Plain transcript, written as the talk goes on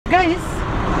Guys,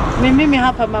 mimi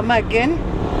hapa mama again.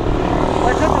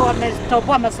 Watoto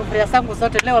wametoboa masufuria zangu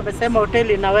zote leo, wamesema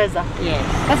hoteli inaweza. Yes.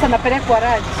 Sasa napelekwa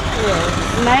ranch.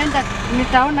 Yes. Naenda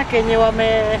nitaona kenye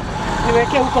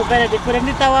niwekea huko Benedict kule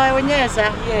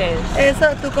nitawaonyesha. Yes.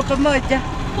 So tuko pamoja.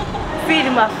 Feed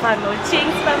mafano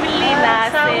Ochieng's family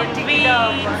na Sendi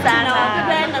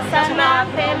sana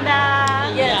penda.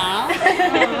 Yes.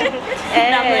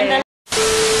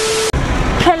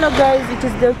 Hello guys, it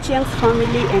is the OCHIENG'S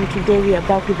family and today we are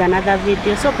back with another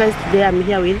video. So guys, today I'm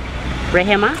here with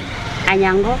Rehema,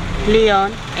 Anyango,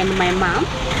 Leon and my mom.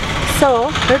 So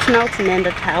right now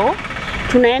tunaenda tao.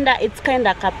 Tunaenda, it's kind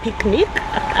of like a picnic,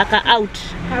 out.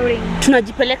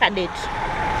 Tunajipeleka date.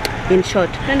 In short.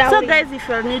 So guys, if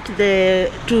you are new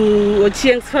to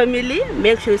OCHIENG'S family,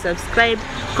 make sure you subscribe,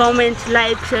 comment,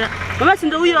 like, share. Mama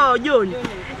sindo huyo John.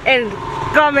 And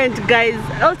comment guys.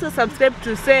 Also subscribe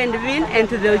to Send Vin and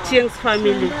to the OCHIENG'S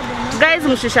family. Guys,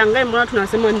 msishangae mbona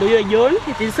tunasema ndio huyo John.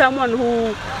 It is someone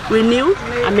who we knew,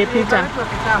 amepita.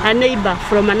 A neighbor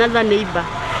from another neighbor.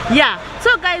 Yeah.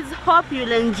 So guys, hope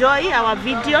you'll enjoy our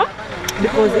video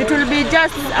because it will be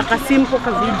just a simple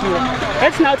video.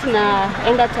 Right now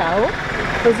tunaenda tao.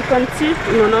 As you can see,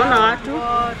 unaona watu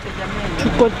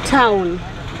tuko town.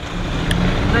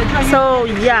 So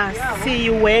yeah, see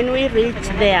you when we reach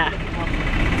there.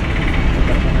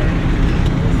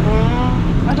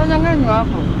 Atanyang'anywa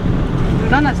hapo.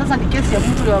 Unaona sasa ni kesi ya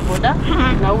mtu wa boda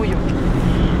na huyo.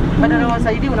 Badala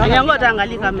wasaidie unaona. Anyango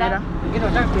ataangalia kamera. Wengine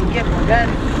wanataka kuingia kwa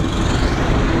gari.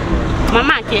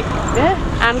 Mamake,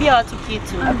 ambia watu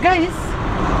kitu. Guys,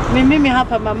 mimi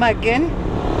hapa mama again.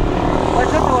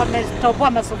 Watoto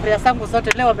wametoboa masufuria zangu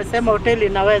zote leo, wamesema hoteli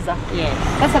inaweza. Yes.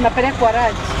 Sasa napelekwa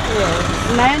ranch. Yes.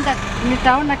 Naenda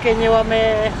nitaona kenye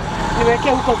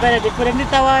niwekea huko Benedict kule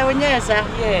nitawaonyesha.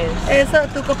 Yes.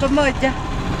 So tuko pamoja.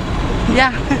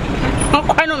 Yeah.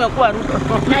 Kwani umekuwa Ruto?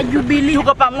 Na Jubilee.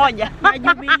 Tuko pamoja. Na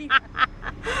Jubilee.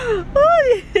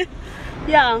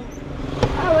 Yeah.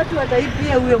 Watu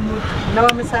wataibia huyo mtu na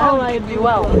wamesahau bibi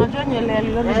wao. Unajua nywele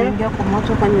aliloingia kwa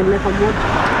moto kwa nywele kwa moto.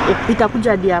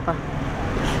 Itakuja hadi hapa.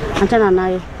 Achana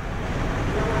nayo.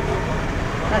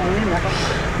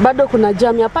 Bado kuna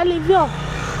jam ya pale hivyo.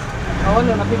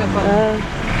 Wale wanapiga kwa.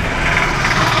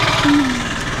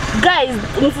 Guys,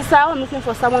 msisahau, I'm looking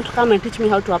for someone to come and teach me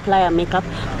how to apply a makeup.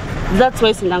 That's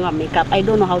why sinanga makeup. I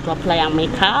don't know how to apply a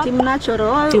makeup. Team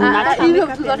natural. Team natural. Hizo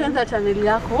vitu zote za channel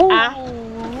yako.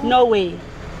 No way.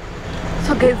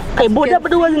 So guys, boda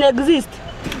doesn't exist.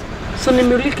 So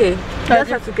nimulike.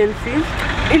 Just as you can see.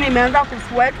 Ini imeanza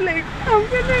kusweat like I'm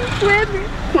getting sweaty.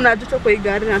 Kuna joto kwa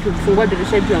gari na tufungua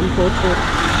dirisha juu ya mtoto.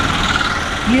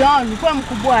 Leon, kwa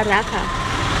mkubwa haraka.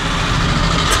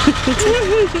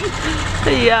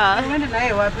 Yeah. Unaenda na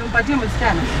yeye wapi? Umpatie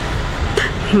msichana.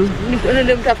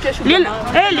 Ndio mtafutie shughuli.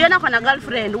 Leon ako na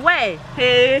girlfriend. We.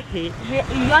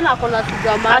 Leon ako na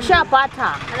sugar.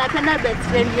 Ashapata. Anapenda best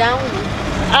friend yangu.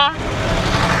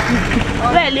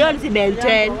 We Leon si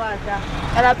Benten.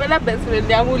 Anapenda best friend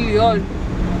yangu Leon.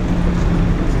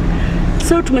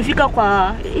 So tumefika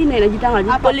kwa ina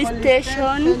inajitanga police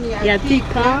station ya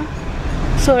Thika.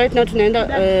 So right now tunaenda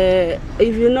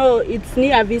if you know it's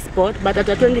near V-Sport but at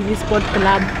a 20 V-Sport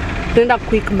club tunaenda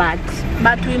quick mat.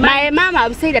 But my mama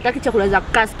have said ataki chakula za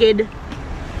Cascade.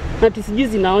 But sijui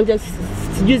zinaonja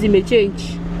sijui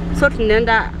zimechange. So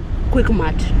tunaenda quick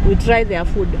mat. We try their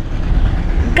food.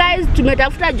 Guys,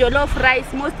 tumetafuta jollof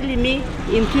rice. Mostly me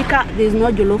in Thika there's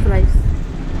no jollof rice.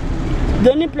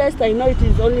 The only place I know it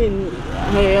is only in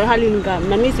Halingam.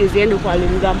 Na mimi siziende kwa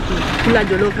Halingam kula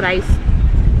jollof rice.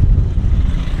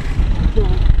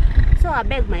 So I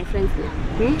beg my friends now.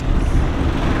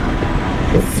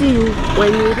 See you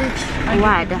when you reach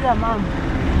Wada. Yeah, mom.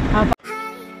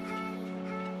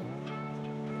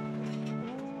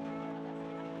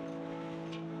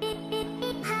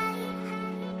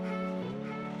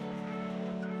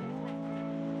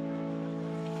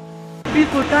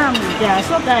 Yeah,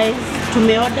 so guys,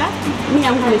 tumeorder. Mimi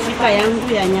yangu nimefika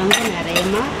yangu ya Nyango na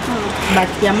Rehema.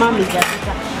 But your mom is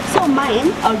Africa. So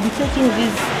mine, I'll be taking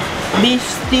this beef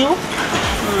stew.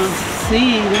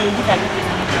 See,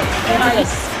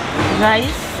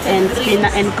 rice and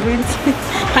spinach and greens.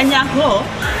 Anyango,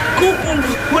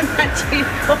 kuna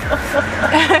chipo.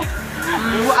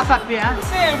 Hapa pia.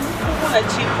 Kuna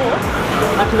chipo.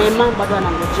 But my mom bado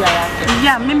anangojea yake.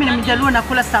 Yeah, mimi nimejaliwa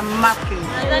nakula samaki.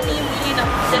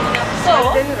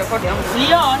 So,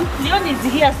 Leon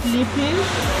is here sleeping.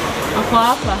 Ako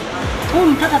hapa. Huyu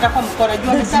mtoto atakuwa mkora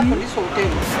jua ni sapo ndiso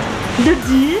hoteli.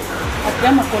 Daddy,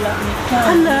 Atiyama kola ni.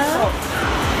 hello.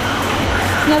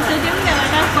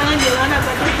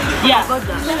 Yeah, so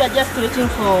we are just waiting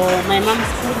for my mom's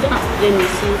food, then we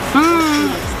see.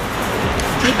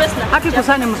 Haki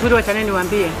kusani mzuri wa chaneni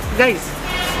niwaambie. Guys,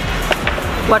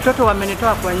 watoto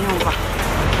wamenitoa kwa nyumba.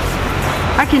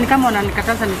 Haki ni kama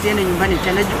wananikataza nisiende nyumbani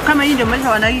tena. Kama hii ndio maisha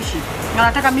wanaishi. Na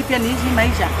nataka mimi pia niishi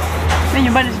maisha. Mimi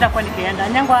nyumbani sitakuwa nikienda.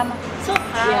 Nyango ama? So,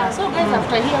 yeah, so guys,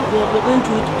 after here we're going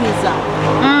to eat pizza.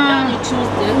 You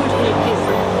choose them to eat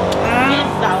pizza.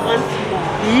 Pizza once more.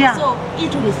 Yeah. So,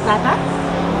 it will start.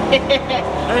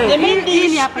 The main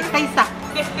dish hapa kaisa.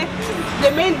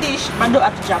 The main dish bado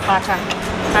hatujapata.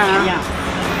 Yeah.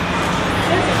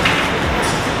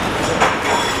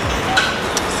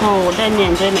 So then you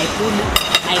enjoy my food.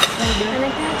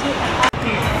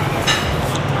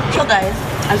 So guys,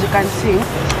 as you can see,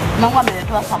 Mungu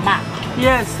ameletea samaki.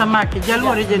 Yes, samaki. Jalu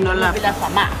original love. Bila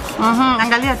samaki.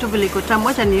 Angalia tu vile iko tamu,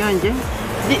 acha nionje.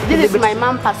 This is my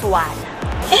mom password.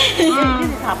 This is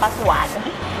her password.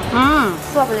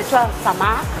 So ameletea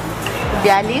samaki,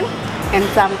 ugali and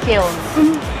some kales.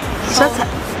 Sasa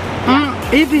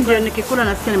hivi ndio nikikula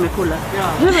nasikia nimekula.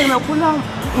 Mimi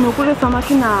nimekula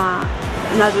samaki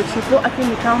na zochipo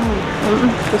akini tamu.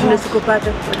 Ndio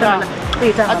sikupata.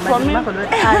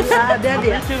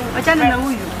 Wachana na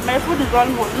huyu. My food is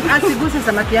almost. Asiguse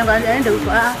samaki yangu aende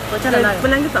huko. Wachana nayo.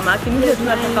 Mlangi samaki mimi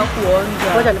tunataka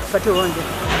kuonja. Ngoja nikupatie uonje.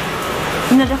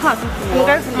 Ninataka tu.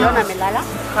 Ngazi niona amelala.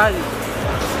 Kali.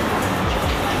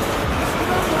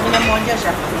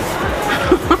 Nimemuonjesha.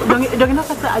 Ndio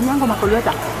kasa anyango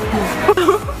makoleta.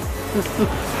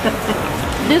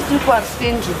 These people are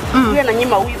stingy. Huyu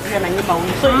ananyima huyu, huyu ananyima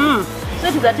huyu. So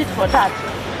it is a tit for tat.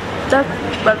 Just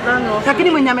banano.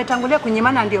 Lakini mwenye ametangulia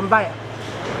kunyimana ndio mbaya.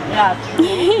 Yeah.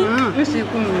 Mimi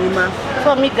sikunyima.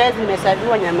 So me guys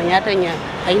nimesaviwa nyama hata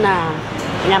haina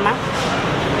nyama.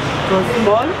 So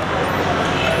small.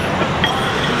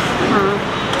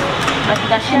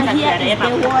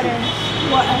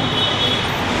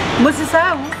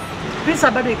 Msisahau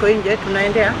pizza bado iko nje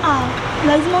tunaendea.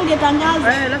 Lazima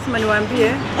ungetangaza. Lazima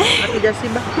niwaambie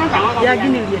akijasiba. Ya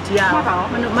gini lieti yao.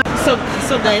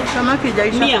 So guys, samaki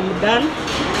jaisha. Me I'm done.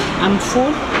 I'm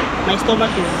full. My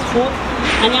stomach is full.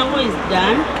 Anyango is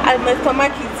done. And my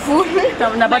stomach is full.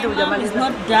 Na bado My mom is hujamaliza.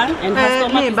 not done and her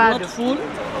stomach is not full.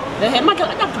 Rehema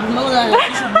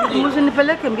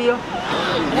Msinipeleke mbio.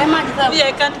 Rehema I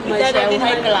can't be that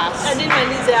high class. I didn't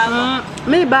maliza hapo.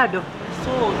 Mimi bado.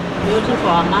 So we're waiting for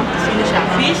our mom to finish her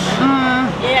fish.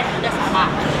 Yeah, that's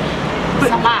samaki.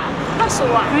 Samaki.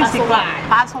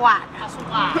 Password.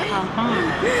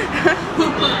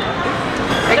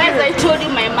 Guys, I told you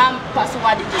my mom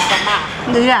password is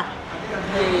samaki. Yeah.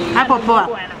 Hapo poa.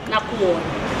 Na kuona.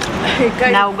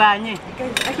 Na uganye.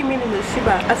 Aki mimi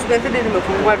nimeshiba. Asikazidi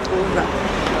nimefungua tuuza.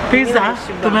 Pizza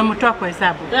tumemtoa kwa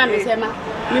hesabu. Ndio amesema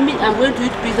mimi I'm going to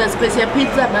eat pizza, space ya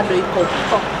pizza bado iko.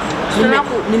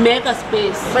 Nimeweka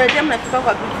space. By the time nafika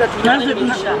kwa pizza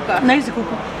tunaisha. Na hizi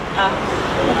kuku.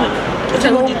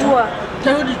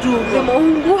 Tarudi tu.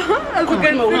 Tumeungua.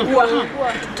 Tumeungua.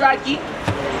 Tutaki.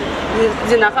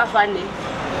 Zinakaa fani.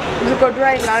 Ziko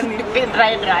dry nani?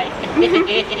 Dry.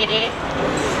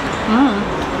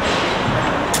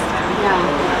 Yeah.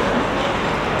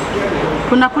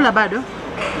 Kuna kula bado?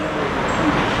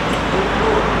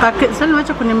 Sasa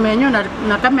niwacha kunimenyo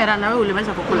na kamera na wewe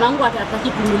ulimaliza kukula. Mangu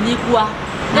atataki kumulikwa.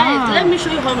 Guys, let me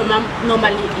show you how my mom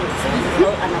normally eats.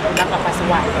 Anapanga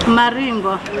password.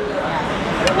 Maringo.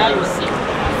 Now you see.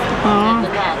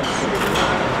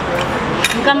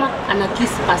 Kama ana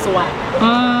kiss password.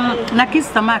 Na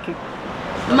kiss samaki.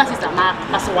 Mama si samaki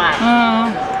password.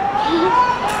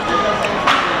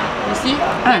 You see?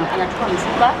 Anachukua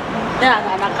mfupa, then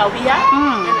anakawia,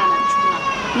 then anachuna.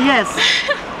 Yes.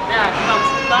 Then anachukua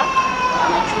mfupa,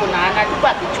 anachuna, anatupa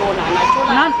kichona,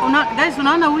 anachuna. Guys,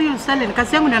 unaona huyu Selen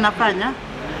kazi yangu ndio anafanya.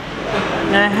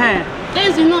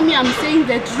 Guys, you know me, I'm saying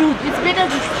the truth. It's better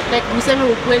to like useme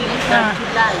ukweli than to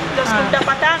lie. Ndio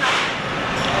tutapatana.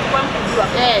 Kwa mkujua.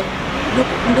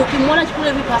 Ndio kimwona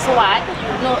chukule hivi password,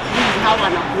 you know this is how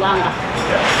anakuanga.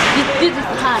 This is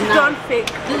her now. Don't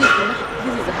fake. This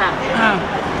is her.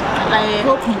 I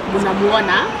hope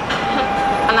mnamuona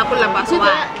Anakula password.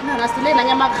 Na nasile na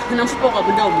nyama na mfuko kwa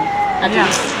mdomo.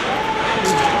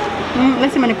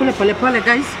 Lazima nikule pole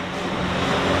guys.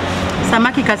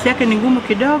 Samaki kasi yake ni ngumu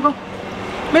kidogo.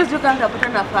 Mimi sio kama napata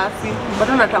nafasi.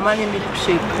 Bado natamani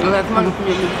milkshake. Lazima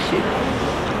nikunywe milkshake.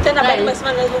 Tena bado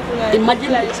nasema naweza kula.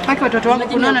 Imagine Haki watoto wangu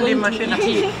kunaona ndio mashina.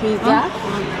 Pizza.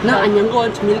 Now Anyango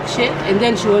wants milkshake and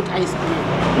then she wants ice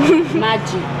cream.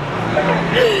 Magic.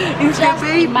 It's the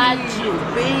baby. Imagine.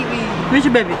 Baby. Which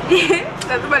baby?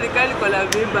 Lazima nikali kwa la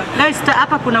mimba. Guys,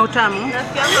 hapa kuna utamu.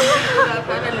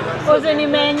 Oze ni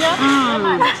menya.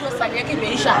 Sasa yake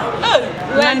imeisha.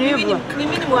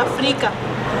 Mimi ni Mwafrika.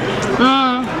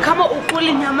 Kama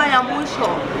ukuli nyama ya mwisho.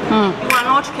 You are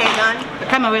not Kenyan.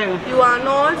 Kama wewe. You are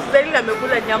not. Zeli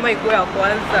amekula nyama iko ya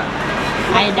kwanza.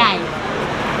 I die.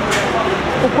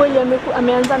 Ukweli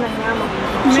ameanza na nyama.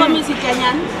 So mimi si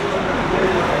Kenyan.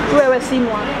 Wewe si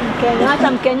Mkenya.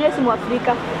 Hata Mkenya si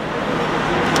Mwafrika.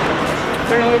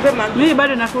 Mimi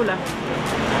bado nakula.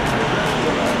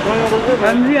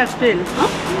 I'm here still.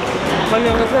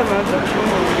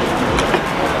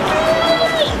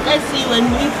 Let's see when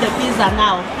we eat the pizza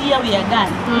now. Here we are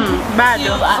done. Bado.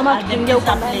 You are at the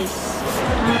pizza place.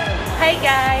 Hi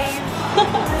guys.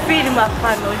 Feed my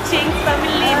fan OCHIENG'S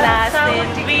family na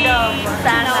sendi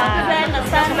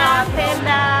sana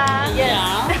penda.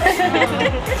 Yeah.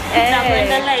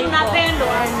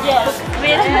 Tunapendwa.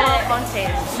 Create more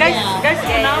content. Guys,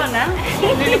 unaona?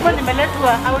 Nilikuwa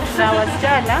nimeletwa out na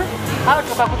wasichana au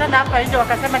tukakutana hapa nje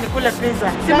wakasema nikule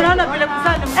pizza. Si mnaona vile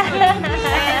pizza ni mzuri.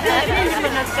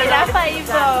 Inafaa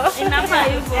hivyo.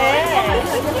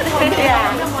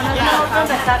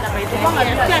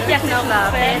 Pia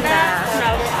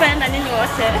tunapenda nyinyi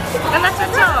wote. Kama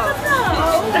toto.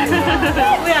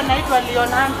 Huyu anaitwa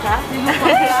Leonanta.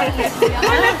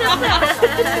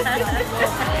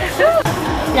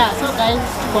 Yeah, so guys,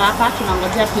 kwa hapa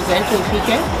tunangojea pizza yetu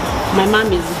ifike. My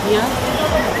mom is here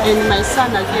and my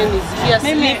son again is here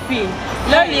sleeping.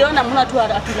 Leo liona mna tu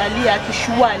atulalia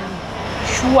kishuali.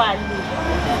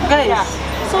 Guys, yeah.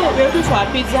 So we're waiting for a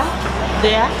pizza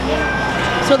there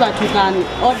so that we can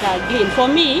order again. For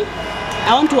me,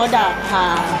 I want to order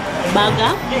a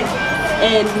burger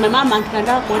and my mom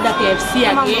anataka kuorder KFC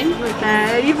again.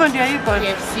 Hivyo ndio iko.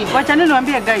 KFC. Wacha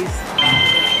niwaambie guys.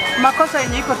 Makosa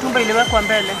yenye iko tumbo iliwekwa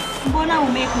mbele. Mbona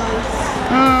umake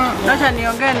noise? Acha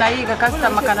niongee na hii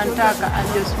customer kananitaka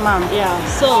ajisimame. Yeah.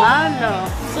 So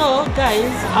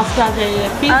guys, after the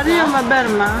pizza, Ario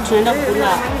maberma. tunaenda kula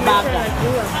burger.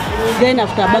 Then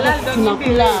after burger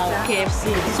tunakula KFC.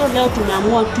 So leo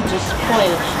tumeamua to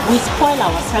spoil. We spoil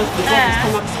ourselves because the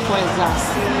stomach spoils us.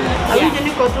 Hiyo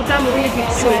niko tutamu hivi.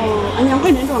 So anyango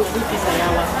inaenda angalia pizza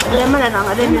yawa. Lema na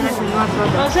angalia nini kununua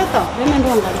product. Oseto. Mimi ndo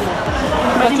angalia.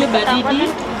 Baridi.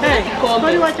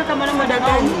 Kwani wacho kama na muda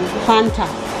gani? Fanta.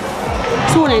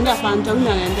 So unaenda Fanta, mimi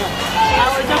naenda.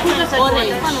 Utakuja sasa.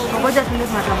 Ngoja tule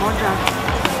mara moja.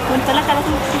 Unipeleka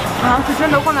lakini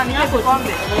Ukitenda huko na niapo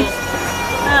kombe.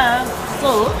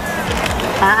 so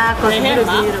Kwa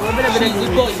Rehema,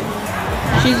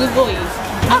 she's going.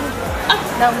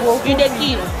 na nguo You the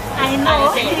king. I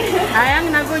know.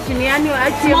 ayang na go chini yani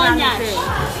achie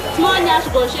Small nyash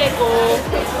go shake.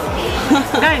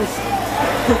 Guys,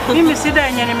 mimi sida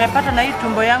yenye nimepata na hii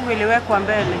tumbo yangu iliwekwa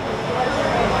mbele.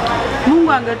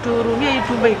 Mungu angetuhurumia hii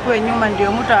tumbo ikuwe nyuma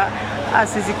ndio mtu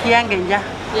asizikiange njaa.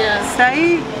 Yes. Sasa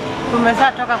hii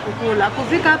tumeshatoka kukula.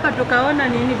 Kufika hapa tukaona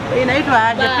nini inaitwa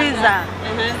aje pizza.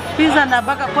 Pizza na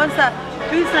baka kwanza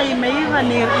pizza imeiva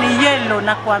ni yellow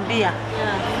na kuambia.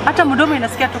 Hata mdomo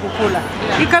inasikia tu kukula.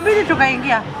 Ikabidi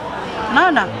tukaingia.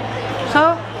 Naona?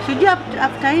 So sijui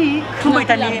after hii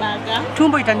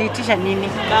tumbo itaniitisha nini?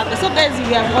 Burger. So guys,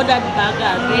 we have ordered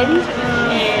burger again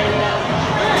and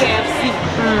KFC.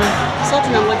 So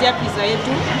tunangojea pizza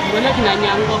yetu. Mbona kina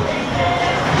nyango?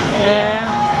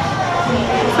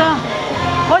 So,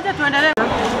 ngoja tuendelee.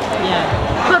 Yeah.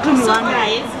 So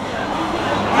guys,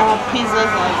 our pizzas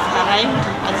have arrived,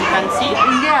 as you can see.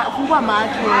 ingia fungua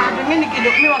macho. Mimi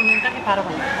nikidokumiwa mnitaki para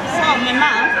bana. So mama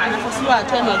anafasiwa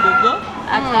atoe magogo.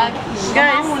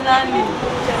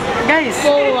 Guys,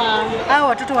 So hao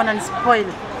watoto wananispoil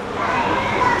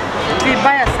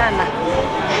vibaya sana.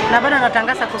 Na bado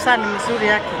natangaza kusani misuri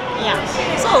yake. yeah.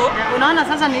 So Unaona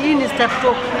sasa ni hii ni step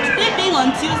 2. today being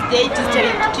on Tuesday,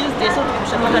 so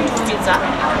tushapata tu pizza.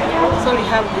 So we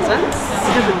have this one.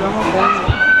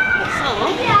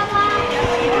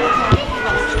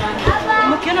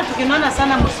 Mkiona tukinona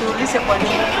sana msiulize kwa nini.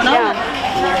 Unaona?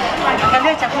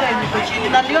 Angalia chakula iko chini.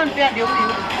 Na Leon pia ndio huyu.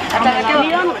 Atawekewa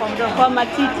Leon kwa mdomo. kwa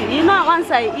matiti. You know,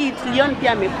 once I eat, Leon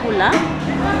pia amekula.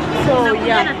 So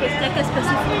yeah.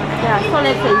 So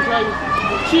let's enjoy.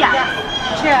 Cheers.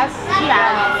 Cheers.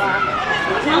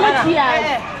 Mama,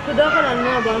 cheers. Kidogo na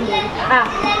nunua bambo.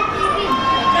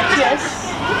 Cheers.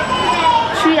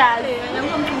 Cheers.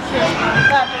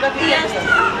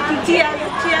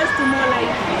 Cheers to more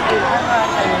life.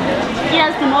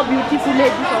 Cheers to more beautiful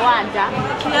ladies for Wanda.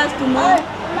 Cheers to more.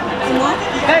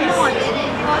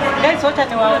 Guys, wacha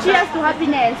niwaone. Cheers to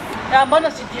happiness.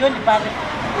 Mbona sijioni pale?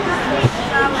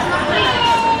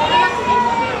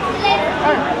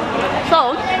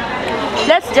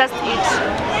 Just eat.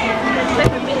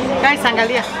 Guys,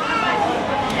 angalia.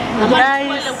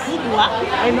 Guys,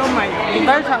 I know my.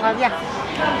 Guys, angalia.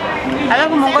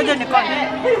 Alafu mongoja nikone.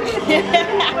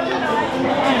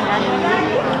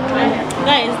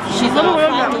 Guys, she's on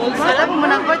Alafu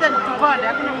mnangoja tukonde,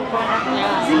 hakuna kukonda.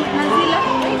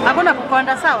 Hakuna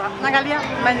kukonda, sawa? Angalia,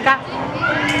 manika.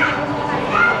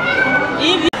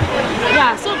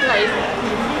 Yeah, so guys,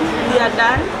 we are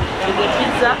done with the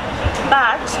pizza,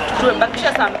 but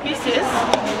tumebakisha some pieces.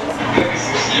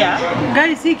 Yeah.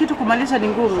 Guys, hii kitu kumalisha ni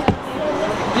ngumu.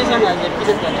 These one are the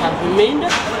pieces that have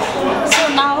remained. So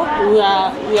now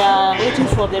we are waiting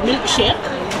for the milkshake.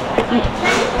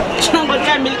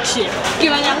 Tunangoja milkshake.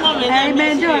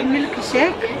 Imeendwa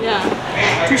milkshake. Yeah.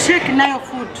 To shake nayo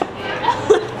food.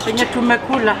 Yenye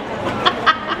tumekula.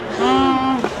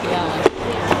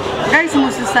 Guys,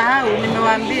 msisahau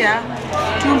nimewaambia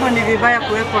tumbo ni vibaya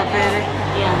kuwekwa mbele.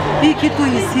 Hii kitu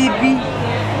isibi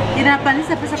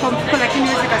inapandisha pesa kwa mfuko, lakini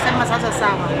hizi kasema sasa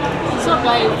sawa. So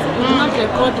guys, we do not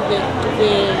record the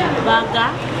burger.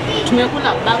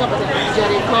 Tumekula burger but we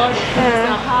record.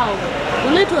 So how?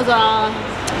 It was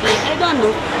I don't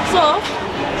know. So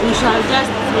we shall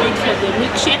just wait for the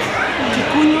milkshake to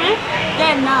kunywe.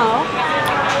 Then now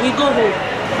we go home.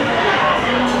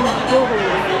 Go home.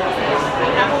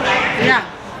 Yeah.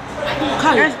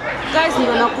 Guys,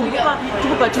 ndio nakumbuka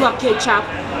tukupatiwa ketchup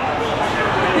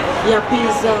ya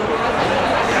pizza.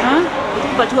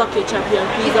 Tukupatiwa ketchup ya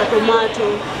pizza, tomato.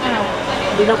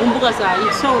 Ndio nakumbuka saa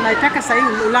hii. So unaitaka saa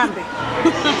hii ulambe.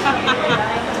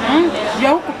 Ya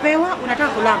huku pewa unataka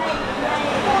kulamba.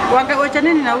 Wacha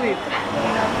nini na huyu?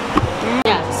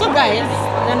 Yeah, so guys,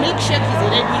 the milkshake is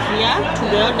already here.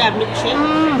 Tumeorder milkshake.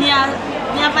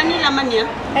 Ni vanilla mania.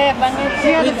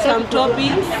 Vanilla. With some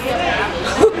toppings.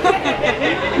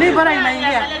 Ni bora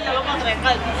inaingia.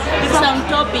 With some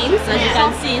toppings, as you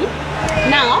can see.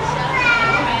 Now,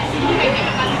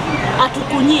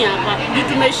 atukunyia hapa.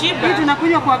 Tumeshiba. Hii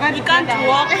tunakunywa kwa gari. We can't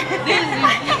walk. This is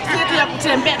kitu ya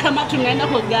kutembea kama tunaenda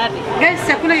kwa gari. Guys,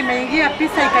 chakula imeingia,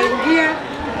 pizza ikaingia,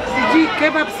 sijui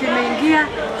kebabs imeingia,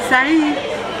 saa hii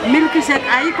milkshake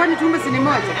haiko, ni tumbo si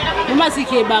moja. Mama si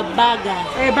kebab burger.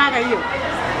 Burger hiyo.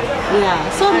 Yeah,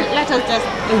 so let us just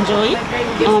enjoy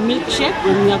our milkshake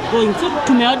when we are going. So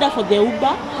tumeorder for the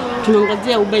Uber.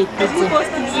 Tunangojea Uber ikuje.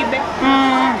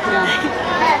 Yeah.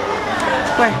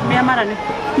 Wewe, mia mara ni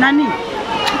nani?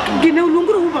 Gine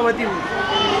ulunguru Uber wadi.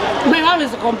 My mom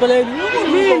is complaining.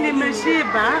 Mimi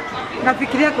nimeshiba,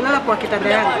 nafikiria kulala kwa kitanda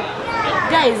yangu.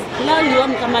 Guys, leo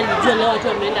nione kama alijua leo watu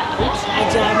wameenda out.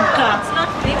 Ajaamka.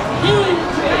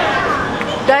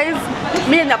 Guys,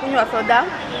 mimi nakunywa soda,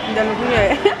 ndio nakunywa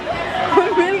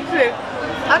milkshake.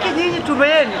 Haki nyinyi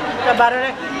tumeni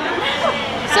tabarare.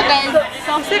 So guys,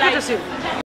 Siku tu siku.